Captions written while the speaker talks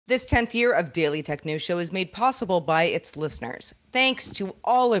This 10th year of Daily Tech News Show is made possible by its listeners. Thanks to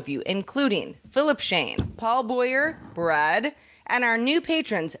all of you, including Philip Shane, Paul Boyer, Brad, and our new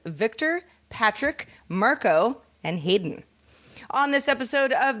patrons, Victor, Patrick, Marco, and Hayden. On this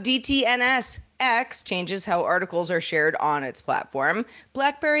episode of DTNS, X changes how articles are shared on its platform,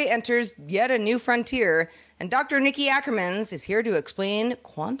 BlackBerry enters yet a new frontier, and Dr. Niki Ackermans is here to explain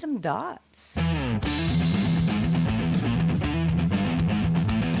quantum dots.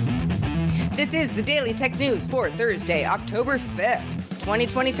 This is the Daily Tech News for Thursday, October 5th,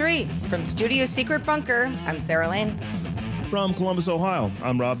 2023. From Studio Secret Bunker, I'm Sarah Lane. From Columbus, Ohio,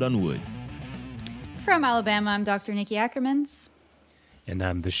 I'm Robb Dunewood. From Alabama, I'm Dr. Niki Ackermans. And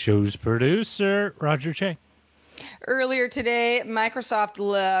I'm the show's producer, Roger Chang. Earlier today, Microsoft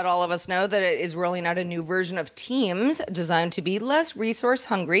let all of us know that it is rolling out a new version of Teams designed to be less resource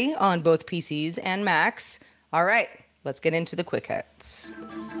hungry on both PCs and Macs. All right, let's get into the quick hits.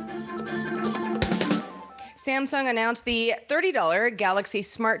 Samsung announced the $30 Galaxy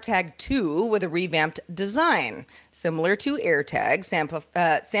SmartTag 2 with a revamped design. Similar to AirTag,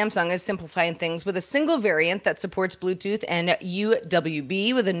 Samsung is simplifying things with a single variant that supports Bluetooth and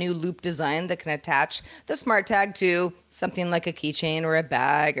UWB with a new loop design that can attach the SmartTag to something like a keychain or a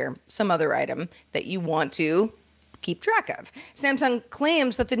bag or some other item that you want to keep track of. Samsung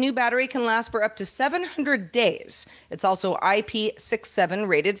claims that the new battery can last for up to 700 days. It's also IP67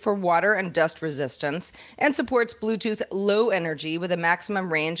 rated for water and dust resistance and supports Bluetooth Low Energy with a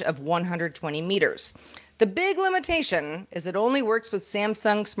maximum range of 120 meters. The big limitation is it only works with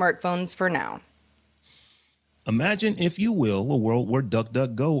Samsung smartphones for now. Imagine, if you will, a world where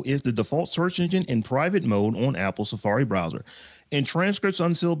DuckDuckGo is the default search engine in private mode on Apple's Safari browser. In transcripts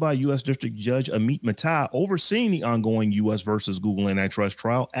unsealed by U.S. District Judge Amit Mehta overseeing the ongoing U.S. versus Google antitrust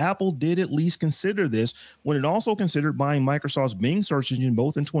trial, Apple did at least consider this when it also considered buying Microsoft's Bing search engine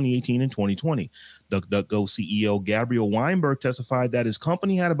both in 2018 and 2020. DuckDuckGo CEO Gabriel Weinberg testified that his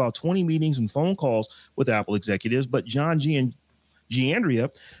company had about 20 meetings and phone calls with Apple executives, but John Andrea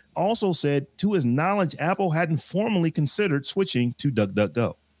also said, to his knowledge, Apple hadn't formally considered switching to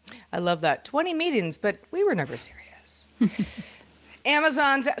DuckDuckGo. I love that. 20 meetings, but we were never serious.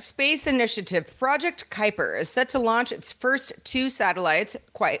 Amazon's space initiative, Project Kuiper, is set to launch its first two satellites,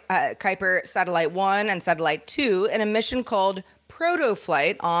 Kuiper Satellite 1 and Satellite 2, in a mission called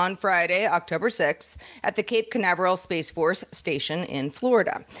Protoflight on Friday, October 6th, at the Cape Canaveral Space Force Station in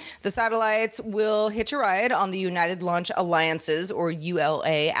Florida. The satellites will hitch a ride on the United Launch Alliance's, or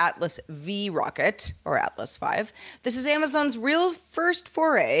ULA, Atlas V rocket, or Atlas V. This is Amazon's real first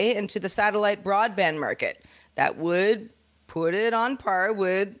foray into the satellite broadband market that would put it on par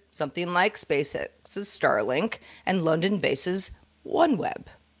with something like SpaceX's Starlink and London-base's OneWeb.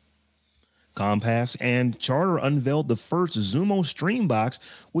 Compass and Charter unveiled the first Xumo Stream Box,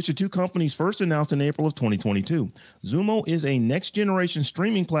 which the two companies first announced in April of 2022. Xumo is a next-generation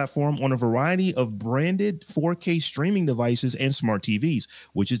streaming platform on a variety of branded 4K streaming devices and smart TVs,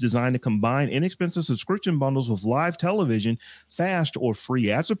 which is designed to combine inexpensive subscription bundles with live television, fast or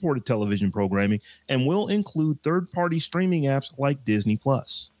free ad-supported television programming, and will include third-party streaming apps like Disney+.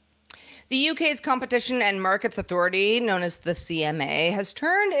 The UK's Competition and Markets Authority, known as the CMA, has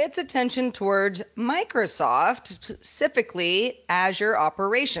turned its attention towards Microsoft, specifically Azure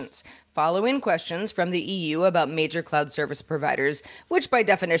operations, following questions from the EU about major cloud service providers, which by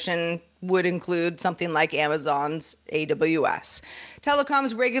definition would include something like Amazon's AWS.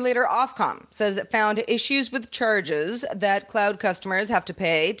 Telecoms regulator Ofcom says it found issues with charges that cloud customers have to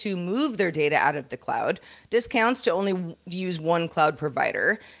pay to move their data out of the cloud, discounts to only use one cloud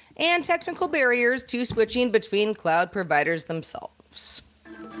provider, and technical barriers to switching between cloud providers themselves.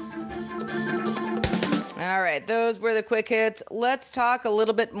 All right, those were the quick hits. Let's talk a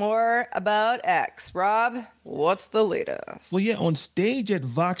little bit more about X. Rob, what's the latest? Well, yeah, on stage at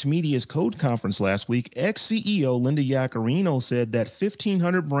Vox Media's Code Conference last week, X CEO Linda Yaccarino said that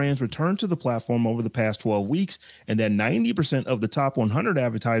 1,500 brands returned to the platform over the past 12 weeks, and that 90% of the top 100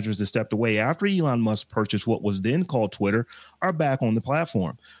 advertisers that stepped away after Elon Musk purchased what was then called Twitter are back on the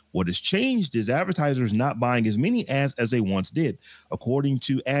platform. What has changed is advertisers not buying as many ads as they once did. According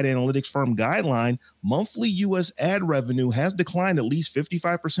to ad analytics firm Guideline, monthly U.S. ad revenue has declined at least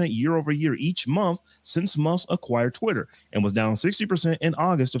 55% year over year each month since Musk acquired Twitter, and was down 60% in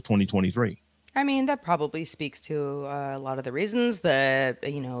August of 2023. I mean, that probably speaks to a lot of the reasons that,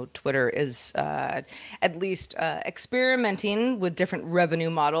 Twitter is at least experimenting with different revenue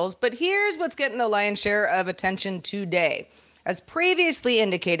models. But here's what's getting the lion's share of attention today. As previously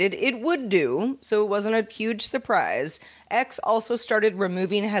indicated, it would do, so it wasn't a huge surprise. X also started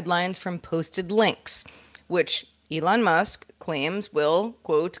removing headlines from posted links, which Elon Musk claims will,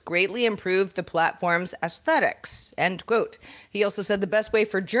 quote, greatly improve the platform's aesthetics, end quote. He also said the best way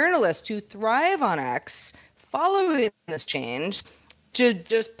for journalists to thrive on X following this change to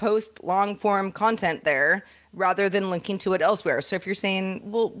just post long form content there rather than linking to it elsewhere. So if you're saying,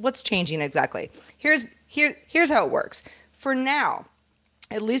 well, what's changing exactly? Here's how it works. For now,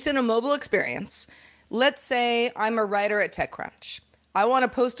 at least in a mobile experience, let's say I'm a writer at TechCrunch. I want to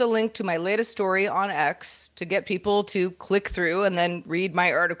post a link to my latest story on X to get people to click through and then read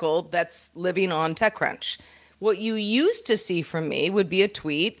my article that's living on TechCrunch. What you used to see from me would be a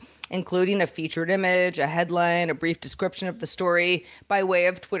tweet including a featured image, a headline, a brief description of the story by way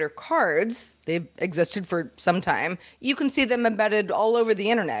of Twitter cards. They've existed for some time. You can see them embedded all over the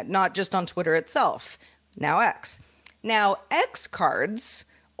internet, not just on Twitter itself. Now X. Now X cards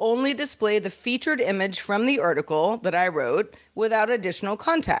only display the featured image from the article that I wrote without additional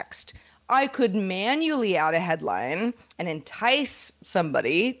context. I could manually add a headline and entice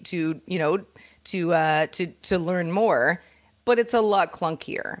somebody to learn more, but it's a lot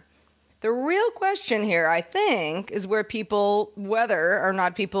clunkier. The real question here, I think, is whether or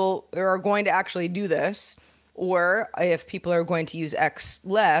not people are going to actually do this, or if people are going to use X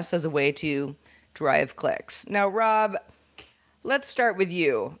less as a way to drive clicks. Now, Rob, let's start with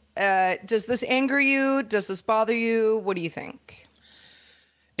you. Does this anger you? Does this bother you? What do you think?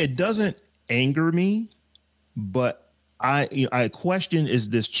 It doesn't anger me, but I question,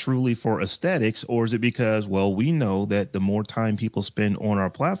 is this truly for aesthetics, or is it because, well, we know that the more time people spend on our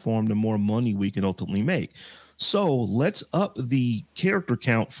platform, the more money we can ultimately make. So let's up the character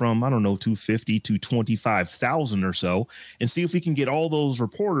count from, 250 to 25,000 or so, and see if we can get all those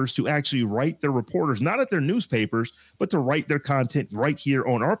reporters to actually write their reporters, not at their newspapers, but to write their content right here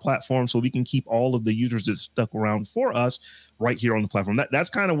on our platform, so we can keep all of the users that stuck around for us right here on the platform. That's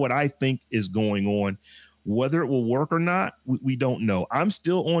kind of what I think is going on. Whether it will work or not, we don't know. I'm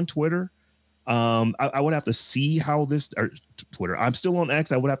still on Twitter. I would have to see how Twitter. I'm still on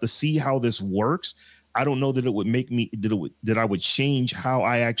X. I would have to see how this works. I don't know that it would make me that I would change how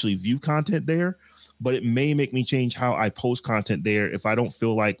I actually view content there, but it may make me change how I post content there if I don't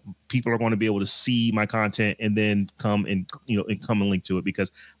feel like people are going to be able to see my content and then come and link to it,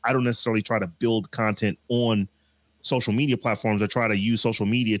 because I don't necessarily try to build content on social media platforms. I try to use social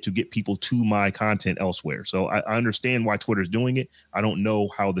media to get people to my content elsewhere. So I understand why Twitter's doing it. I don't know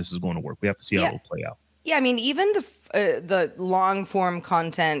how this is going to work. We have to see how it will play out. Yeah, I mean, even the long form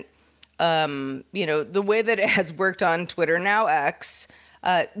content, the way that it has worked on Twitter, now X,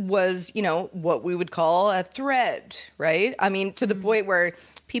 was, what we would call a thread, right? I mean, to the point where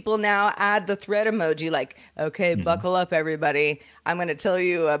people now add the thread emoji, like, okay, buckle up, everybody. I'm going to tell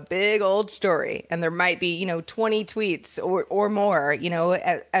you a big old story. And there might be, 20 tweets or more,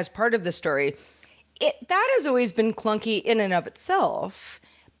 as part of the story. That has always been clunky in and of itself.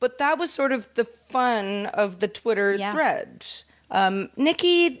 But that was sort of the fun of the Twitter thread.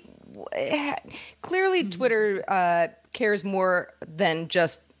 Niki, clearly Twitter cares more than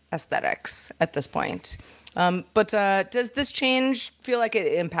just aesthetics at this point. But does this change feel like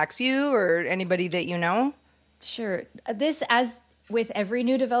it impacts you or anybody that you know? Sure. This, as with every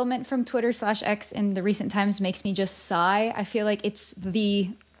new development from Twitter/X in the recent times, makes me just sigh. I feel like it's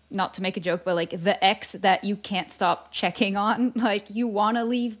not to make a joke, but like the X that you can't stop checking on. Like, you want to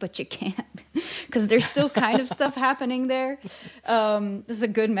leave, but you can't, because there's still kind of stuff happening there. This is a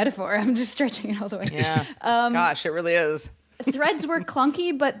good metaphor. I'm just stretching it all the way. Yeah. Gosh, it really is. Threads were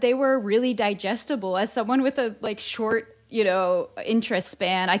clunky, but they were really digestible. As someone with a short, interest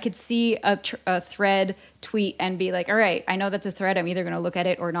span, I could see a thread tweet and be like, all right, I know that's a thread. I'm either going to look at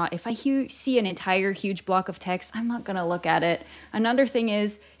it or not. If I see an entire huge block of text, I'm not going to look at it. Another thing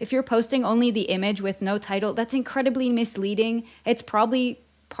is, if you're posting only the image with no title, that's incredibly misleading. It's probably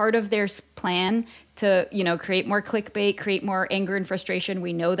part of their plan to, create more clickbait, create more anger and frustration.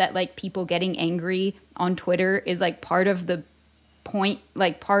 We know that people getting angry on Twitter is part of the point,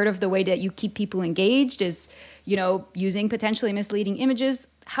 part of the way that you keep people engaged is, using potentially misleading images.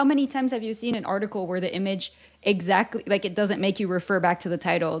 How many times have you seen an article where the image exactly, it doesn't make you refer back to the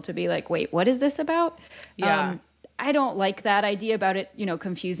title to be like, wait, what is this about? Yeah. I don't like that idea about it,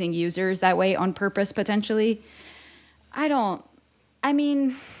 confusing users that way on purpose, potentially. I don't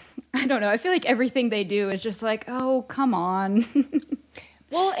know. I feel like everything they do is just like, oh, come on.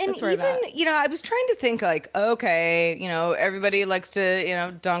 Well, and even, I was trying to think okay, everybody likes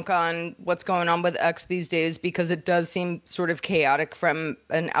to, dunk on what's going on with X these days because it does seem sort of chaotic from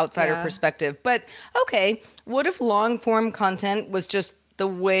an outsider perspective. But okay, what if long form content was just the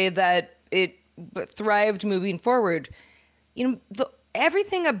way that it thrived moving forward?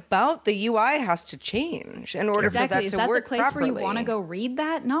 everything about the UI has to change in order for that to work properly. Is that the place where you want to go read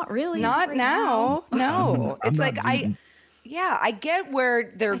that? Not really. Not right now. No. I'm it's not like reading. I get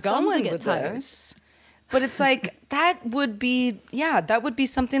where they're going with this. But it's like that would be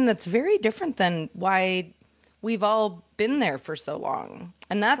something that's very different than why we've all been there for so long.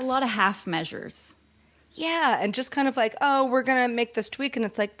 And that's a lot of half measures. Yeah, and just kind of like, oh, we're going to make this tweak. And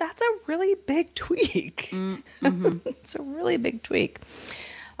it's like, that's a really big tweak. Mm-hmm. It's a really big tweak.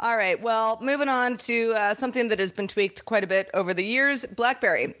 All right, well, moving on to something that has been tweaked quite a bit over the years.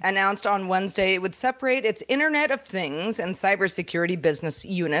 BlackBerry announced on Wednesday it would separate its Internet of Things and cybersecurity business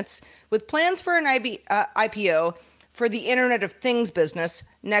units with plans for an IPO for the Internet of Things business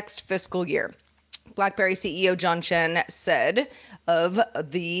next fiscal year. BlackBerry CEO John Chang said of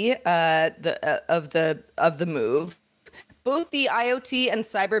the move, both the IoT and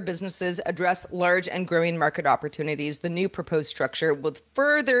cyber businesses address large and growing market opportunities. The new proposed structure will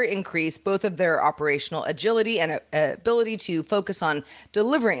further increase both of their operational agility and ability to focus on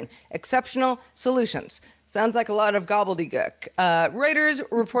delivering exceptional solutions. Sounds like a lot of gobbledygook. Reuters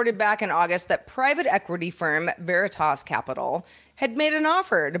reported back in August that private equity firm Veritas Capital had made an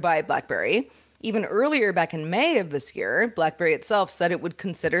offer to buy BlackBerry. Even earlier, back in May of this year, BlackBerry itself said it would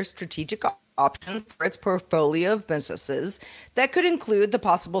consider strategic options for its portfolio of businesses that could include the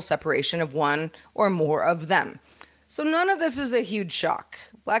possible separation of one or more of them. So none of this is a huge shock.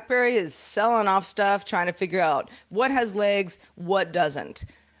 BlackBerry is selling off stuff, trying to figure out what has legs, what doesn't.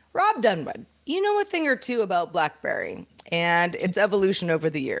 Robb Dunewood, you know a thing or two about BlackBerry and its evolution over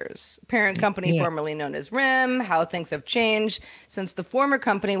the years. Parent company formerly known as RIM, how things have changed since the former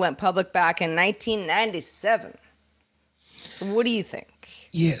company went public back in 1997. So what do you think?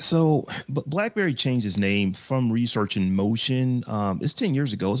 Yeah, so BlackBerry changed its name from Research in Motion. It's 10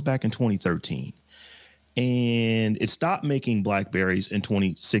 years ago. It's back in 2013. And it stopped making BlackBerries in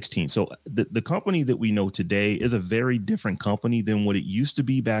 2016. So the company that we know today is a very different company than what it used to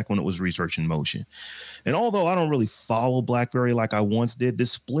be back when it was Research in Motion. And although I don't really follow BlackBerry like I once did,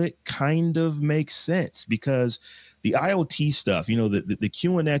 this split kind of makes sense because the IoT stuff, you know, the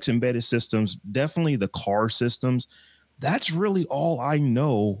QNX embedded systems, definitely the car systems, that's really all I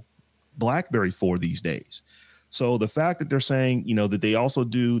know BlackBerry for these days. So the fact that they're saying, you know, that they also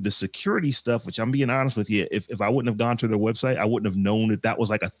do the security stuff, which I'm being honest with you, if I wouldn't have gone to their website, I wouldn't have known that was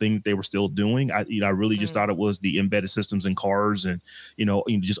like a thing that they were still doing. I really just thought it was the embedded systems in cars and,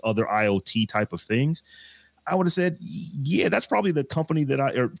 just other IoT type of things. I would have said, yeah, that's probably the company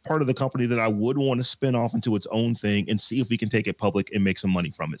or part of the company that I would want to spin off into its own thing and see if we can take it public and make some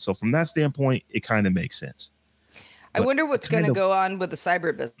money from it. So from that standpoint, it kind of makes sense. I wonder what's going to go on with the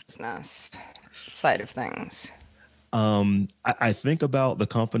cyber business side of things. I think about the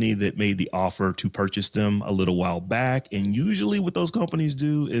company that made the offer to purchase them a little while back. And usually what those companies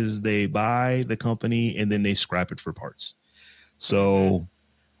do is they buy the company and then they scrap it for parts. So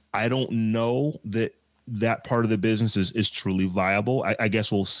I don't know that part of the business is truly viable. I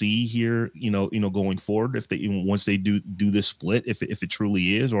guess we'll see here, going forward if they once they do this split, if it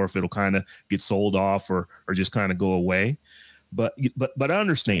truly is, or if it'll kind of get sold off or just kind of go away. But I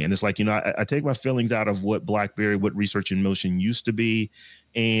understand. It's like, I take my feelings out of what BlackBerry, what Research in Motion used to be.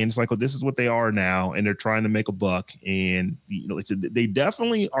 And it's like, well, this is what they are now. And they're trying to make a buck. And, they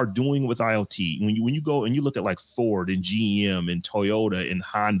definitely are doing with IoT. When you go and you look at like Ford and GM and Toyota and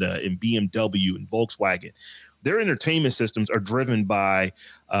Honda and BMW and Volkswagen, their entertainment systems are driven by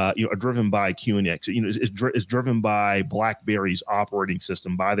QNX. It's driven by BlackBerry's operating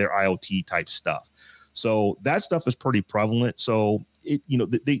system, by their IoT type stuff. So that stuff is pretty prevalent. So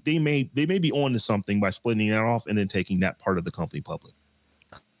they may be on to something by splitting that off and then taking that part of the company public.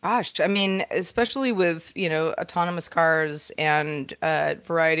 Gosh, I mean, especially with autonomous cars and a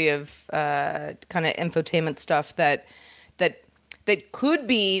variety of kind of infotainment stuff that could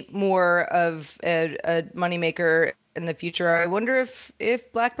be more of a moneymaker in the future. I wonder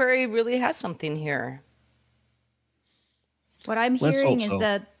if BlackBerry really has something here. What I'm hearing is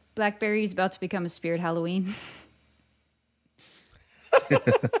that BlackBerry is about to become a Spirit Halloween.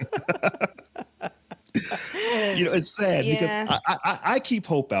 It's sad because I keep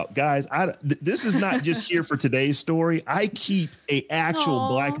hope out, guys. This is not just here for today's story. I keep a actual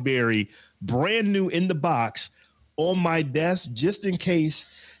BlackBerry brand new in the box on my desk just in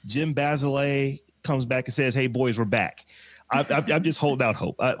case Jim Bazelay comes back and says, "Hey boys, we're back." I'm just holding out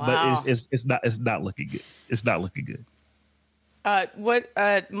hope, wow. But it's not looking good. It's not looking good. What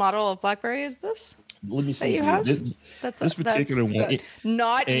model of BlackBerry is this? Let me see. That you have? This particular one.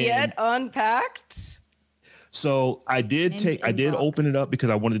 Not yet unpacked. So I did open it up because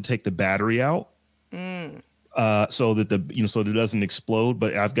I wanted to take the battery out. so that so that it doesn't explode.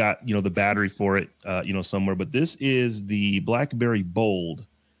 But I've got the battery for it somewhere. But this is the BlackBerry Bold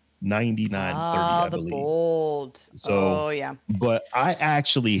 9930, I the believe. Bold. So, oh yeah. But I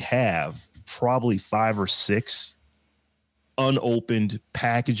actually have probably 5 or 6 unopened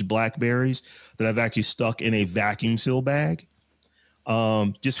packaged Blackberries that I've actually stuck in a vacuum seal bag,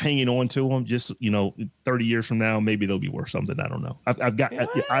 just hanging on to them. Just 30 years from now, maybe they'll be worth something. I don't know.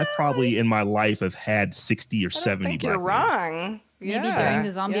 I've probably in my life have had 60 or 70 think you're Blackberries. wrong. Maybe during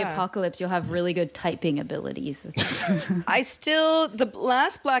the zombie apocalypse, you'll have really good typing abilities. The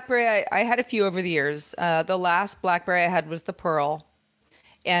last BlackBerry, I had a few over the years. The last BlackBerry I had was the Pearl.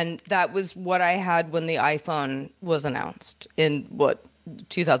 And that was what I had when the iPhone was announced in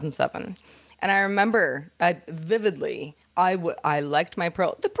 2007. And I remember vividly, I liked my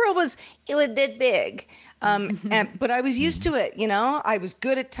Pearl. The Pearl was a bit big. But I was used to it, I was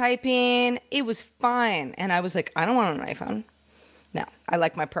good at typing. It was fine. And I was like, I don't want an iPhone. No, I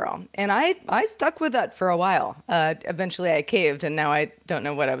like my Pearl. And I stuck with that for a while. Eventually I caved and now I don't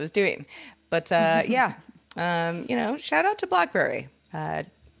know what I was doing. But shout out to BlackBerry. Let's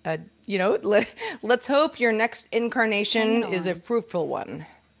hope your next incarnation is a fruitful one.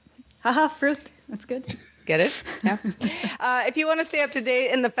 Haha, fruit. That's good. Get it? Yeah. If you want to stay up to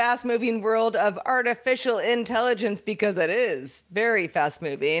date in the fast-moving world of artificial intelligence, because it is very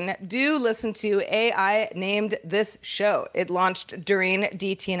fast-moving, do listen to AI Named This Show. It launched during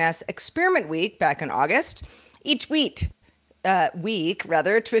DTNS Experiment Week back in August. Each week,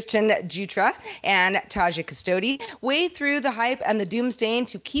 Tristan Jutra and Taja Custodi wade through the hype and the doomsday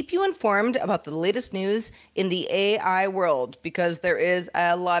to keep you informed about the latest news in the AI world, because there is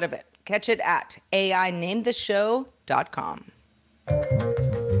a lot of it. Catch it at AINamedTheShow.com.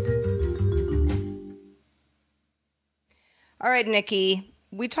 All right, Niki,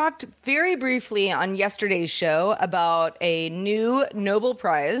 we talked very briefly on yesterday's show about a new Nobel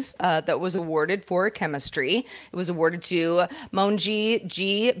Prize that was awarded for chemistry. It was awarded to Monji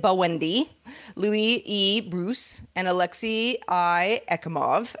G. Bawendi, Louis E. Bruce, and Alexei I.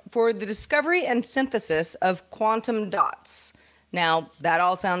 Ekimov for the discovery and synthesis of quantum dots. Now, that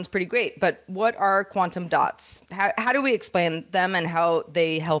all sounds pretty great, but what are quantum dots? How do we explain them and how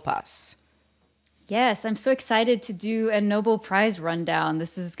they help us? Yes, I'm so excited to do a Nobel Prize rundown.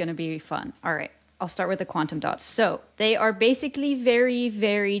 This is going to be fun. All right, I'll start with the quantum dots. So they are basically very,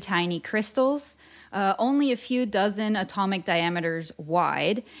 very tiny crystals, only a few dozen atomic diameters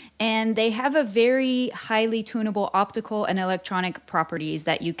wide, and they have a very highly tunable optical and electronic properties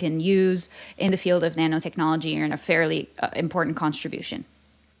that you can use in the field of nanotechnology and a fairly important contribution.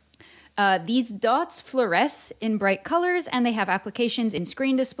 These dots fluoresce in bright colors, and they have applications in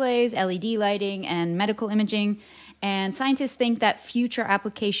screen displays, LED lighting, and medical imaging. And scientists think that future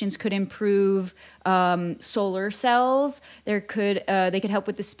applications could improve solar cells. They could help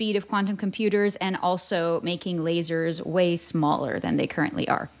with the speed of quantum computers and also making lasers way smaller than they currently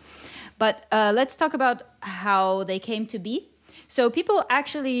are. But let's talk about how they came to be. So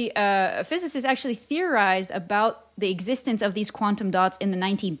physicists actually theorized about the existence of these quantum dots in the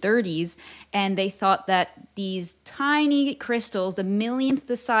 1930s, and they thought that these tiny crystals, the millionth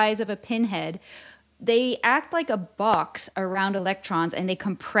the size of a pinhead, they act like a box around electrons and they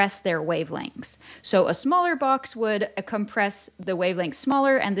compress their wavelengths. So a smaller box would compress the wavelength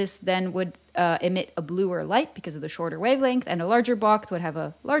smaller, and this then would emit a bluer light because of the shorter wavelength, and a larger box would have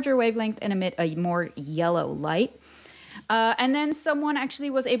a larger wavelength and emit a more yellow light. And then someone actually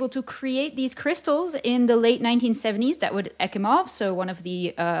was able to create these crystals in the late 1970s. That would Ekimov, so one of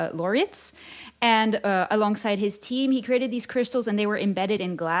the laureates. And alongside his team, he created these crystals, and they were embedded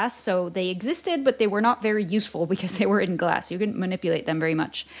in glass. So they existed, but they were not very useful because they were in glass. You couldn't manipulate them very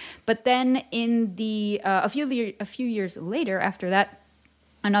much. But then in a few years later, after that,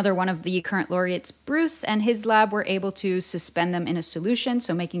 another one of the current laureates, Bruce, and his lab were able to suspend them in a solution,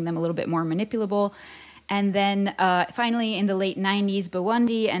 so making them a little bit more manipulable. And then finally, in the late 90s,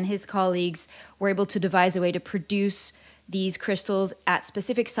 Bawendi and his colleagues were able to devise a way to produce these crystals at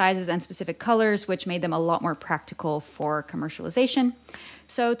specific sizes and specific colors, which made them a lot more practical for commercialization.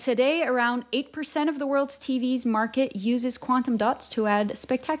 So today, around 8% of the world's TV's market uses quantum dots to add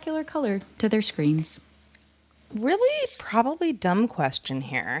spectacular color to their screens. Really, probably dumb question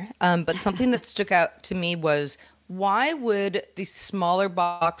here, but something that stuck out to me was, why would the smaller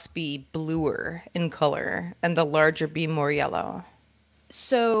box be bluer in color and the larger be more yellow?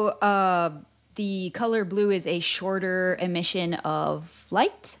 So the color blue is a shorter emission of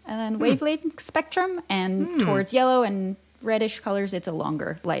light and wavelength spectrum, and towards yellow and reddish colors, it's a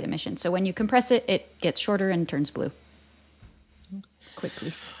longer light emission. So when you compress it, it gets shorter and turns blue.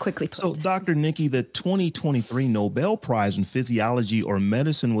 Quickly put. So, Dr. Niki, the 2023 Nobel Prize in Physiology or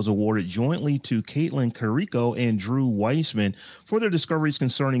Medicine was awarded jointly to Caitlin Carrico and Drew Weissman for their discoveries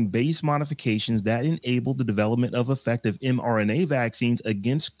concerning base modifications that enable the development of effective mRNA vaccines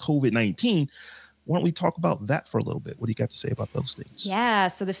against COVID-19. Why don't we talk about that for a little bit? What do you got to say about those things? Yeah,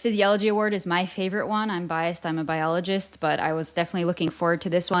 so the Physiology Award is my favorite one. I'm biased. I'm a biologist, but I was definitely looking forward to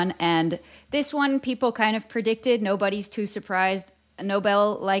this one. And this one, people kind of predicted. Nobody's too surprised.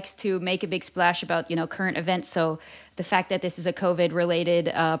 Nobel likes to make a big splash about, current events. So the fact that this is a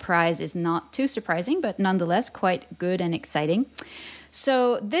COVID-related prize is not too surprising, but nonetheless quite good and exciting.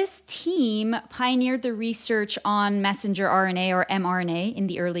 So this team pioneered the research on messenger RNA or mRNA in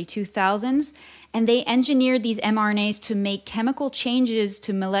the early 2000s. And they engineered these mRNAs to make chemical changes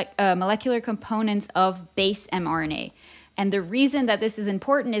to molecular components of base mRNA. And the reason that this is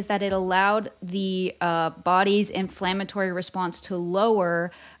important is that it allowed the body's inflammatory response to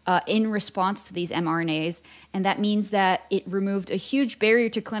lower in response to these mRNAs. And that means that it removed a huge barrier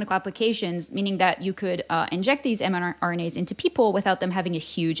to clinical applications, meaning that you could inject these mRNAs into people without them having a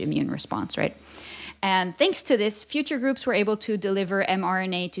huge immune response, right? And thanks to this, future groups were able to deliver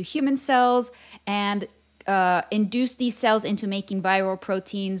mRNA to human cells and induce these cells into making viral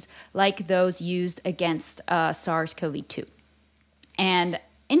proteins like those used against SARS-CoV-2. And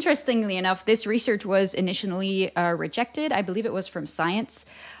interestingly enough, this research was initially rejected. I believe it was from Science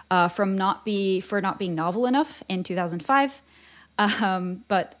for not being novel enough in 2005.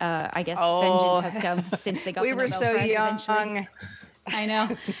 But I guess vengeance has come since they got the Nobel Prize eventually. Young. I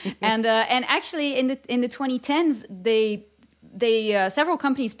know, and actually in the 2010s, they several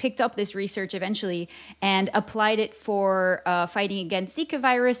companies picked up this research eventually and applied it for fighting against Zika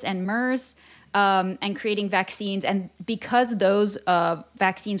virus and MERS and creating vaccines. And because those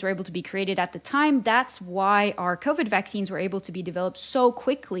vaccines were able to be created at the time, that's why our COVID vaccines were able to be developed so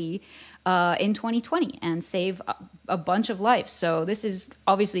quickly in 2020 and save a bunch of lives. So this is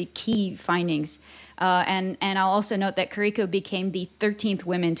obviously key findings. And I'll also note that Carrico became the 13th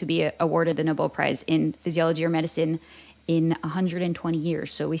woman to be awarded the Nobel Prize in Physiology or Medicine in 120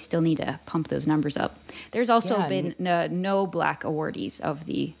 years. So we still need to pump those numbers up. There's also been no Black awardees of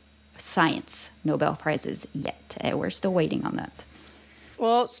the science Nobel Prizes yet. We're still waiting on that.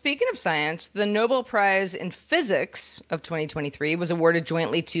 Well, speaking of science, the Nobel Prize in Physics of 2023 was awarded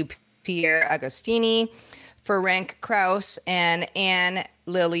jointly to Pierre Agostini, Ferenc Krauss, and Anne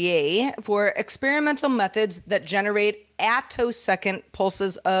Lillier for experimental methods that generate attosecond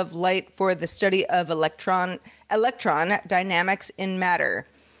pulses of light for the study of electron dynamics in matter.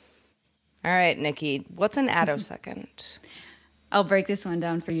 All right, Niki, what's an attosecond? I'll break this one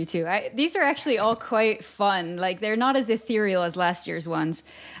down for you too. These are actually all quite fun. Like, they're not as ethereal as last year's ones.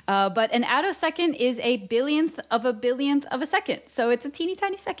 But an attosecond is a billionth of a second. So it's a teeny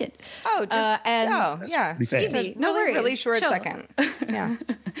tiny second. Oh, yeah. Easy. No worries. Really short second. Yeah.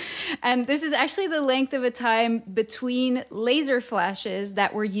 And this is actually the length of a time between laser flashes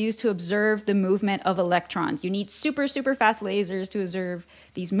that were used to observe the movement of electrons. You need super, super fast lasers to observe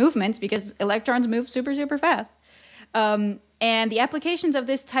these movements because electrons move super, super fast. And the applications of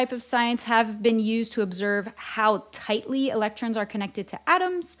this type of science have been used to observe how tightly electrons are connected to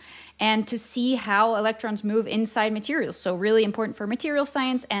atoms and to see how electrons move inside materials. So really important for material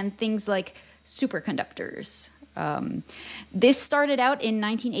science and things like superconductors. This started out in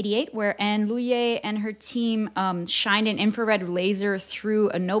 1988, where Anne Lillier and her team shined an infrared laser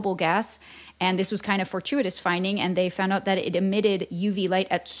through a noble gas. And this was kind of fortuitous finding, and they found out that it emitted UV light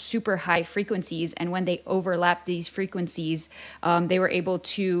at super high frequencies. And when they overlapped these frequencies, they were able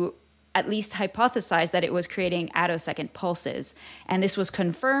to at least hypothesize that it was creating attosecond pulses. And this was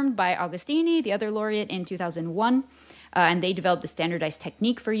confirmed by Agostini, the other laureate, in 2001. And they developed a standardized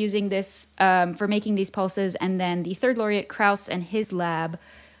technique for using this, for making these pulses. And then the third laureate, Krauss, and his lab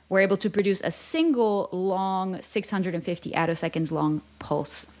were able to produce a single long 650 attoseconds long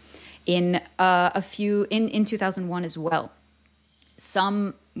pulse in 2001 as well.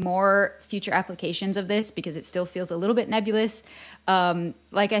 Some more future applications of this, because it still feels a little bit nebulous.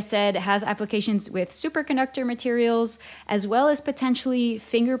 Like I said, it has applications with superconductor materials, as well as potentially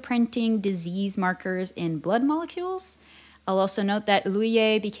fingerprinting disease markers in blood molecules. I'll also note that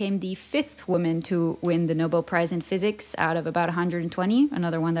Lillier became the 5th woman to win the Nobel Prize in Physics out of about 120,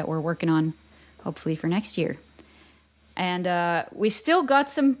 another one that we're working on hopefully for next year. And we've still got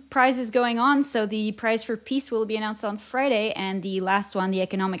some prizes going on. So the prize for peace will be announced on Friday. And the last one, the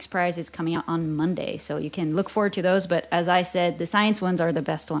economics prize, is coming out on Monday. So you can look forward to those. But as I said, the science ones are the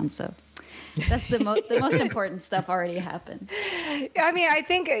best ones. So That's the most important stuff already happened. I mean, I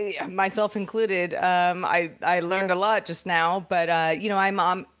think myself included, I learned a lot just now, but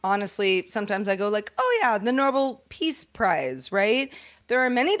I'm honestly, sometimes I go like, oh yeah, the Nobel Peace Prize, right? There are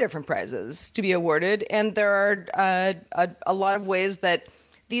many different prizes to be awarded, and there are a lot of ways that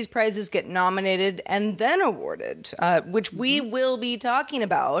these prizes get nominated and then awarded, which we will be talking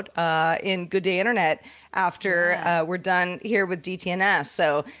about in Good Day Internet after we're done here with DTNS.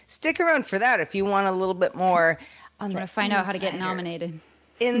 So stick around for that if you want a little bit more on the find out how to get nominated.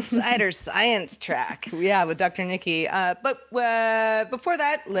 Insider science track. Yeah, with Dr. Niki. But before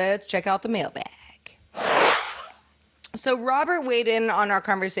that, let's check out the mailbag. So Robert weighed in on our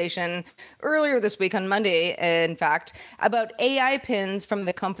conversation earlier this week on Monday, in fact, about AI pins from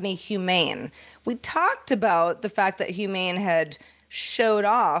the company Humane. We talked about the fact that Humane had showed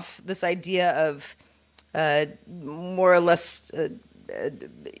off this idea of more or less,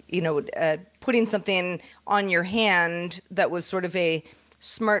 putting something on your hand that was sort of a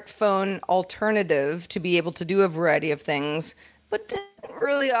smartphone alternative to be able to do a variety of things, but didn't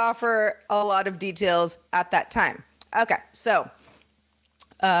really offer a lot of details at that time. Okay, so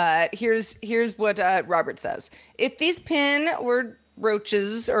here's what Robert says. If these pin or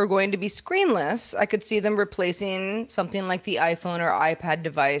roaches are going to be screenless, I could see them replacing something like the iPhone or iPad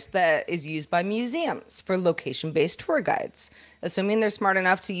device that is used by museums for location-based tour guides. Assuming they're smart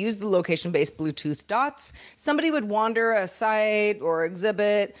enough to use the location-based Bluetooth dots, somebody would wander a site or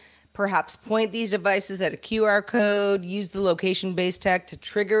exhibit, perhaps point these devices at a QR code, use the location-based tech to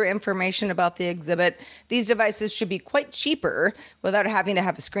trigger information about the exhibit. These devices should be quite cheaper without having to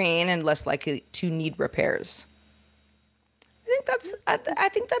have a screen and less likely to need repairs. I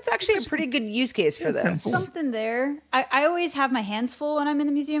think that's actually a pretty good use case for this. Something there. I always have my hands full when I'm in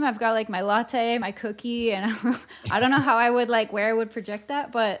the museum. I've got like my latte, my cookie, and I don't know how I would where I would project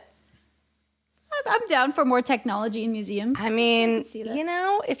that, but I'm down for more technology in museums. I mean,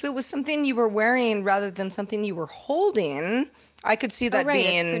 if it was something you were wearing rather than something you were holding, I could see that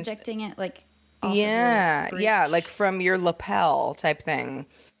being it's projecting it like like from your lapel type thing.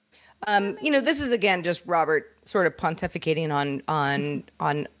 This is again just Robert sort of pontificating on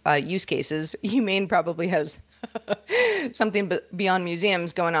use cases. Humane probably has something beyond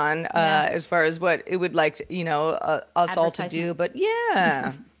museums going on as far as what it would like us all to do. But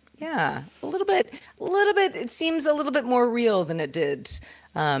yeah, a little bit. It seems a little bit more real than it did,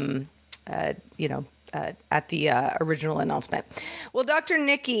 at the original announcement. Well, Dr.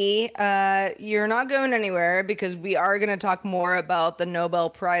 Niki, you're not going anywhere because we are going to talk more about the Nobel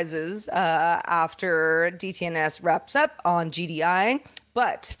Prizes after DTNS wraps up on GDI.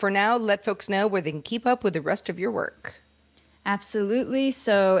 But for now, let folks know where they can keep up with the rest of your work. Absolutely.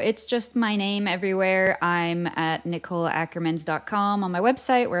 So it's just my name everywhere. I'm at NicoleAckermans.com on my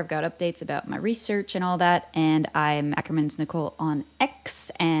website where I've got updates about my research and all that. And I'm Ackermans Nicole on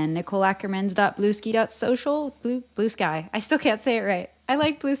X and NicoleAckermans.bluesky.social. Blue Sky. I still can't say it right. I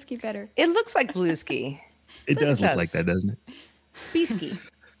like Bluesky better. It looks like Bluesky. It does look like that, doesn't it? Bsky.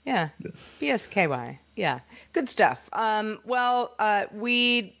 Yeah. BSKY. Yeah. Good stuff.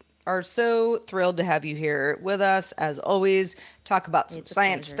 We are so thrilled to have you here with us, as always, talk about some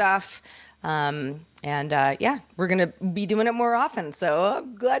science stuff. We're going to be doing it more often. So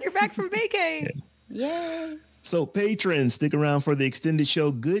I'm glad you're back from vacay. Yay. So patrons, stick around for the extended show,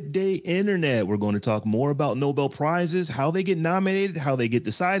 Good Day Internet. We're going to talk more about Nobel Prizes, how they get nominated, how they get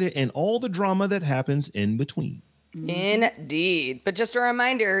decided, and all the drama that happens in between. Indeed. But just a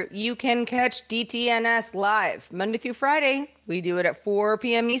reminder, you can catch DTNS live Monday through Friday. We do it at 4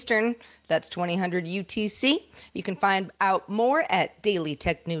 p.m. Eastern. That's 2000 UTC. You can find out more at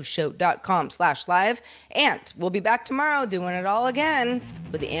dailytechnewsshow.com/live. And we'll be back tomorrow doing it all again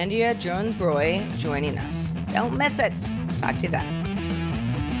with Andrea Jones-Rooy joining us. Don't miss it. Talk to you then.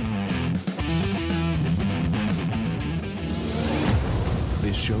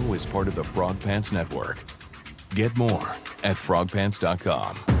 This show is part of the Frog Pants Network. Get more at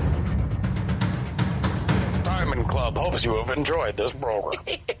frogpants.com. Diamond Club hopes you have enjoyed this program.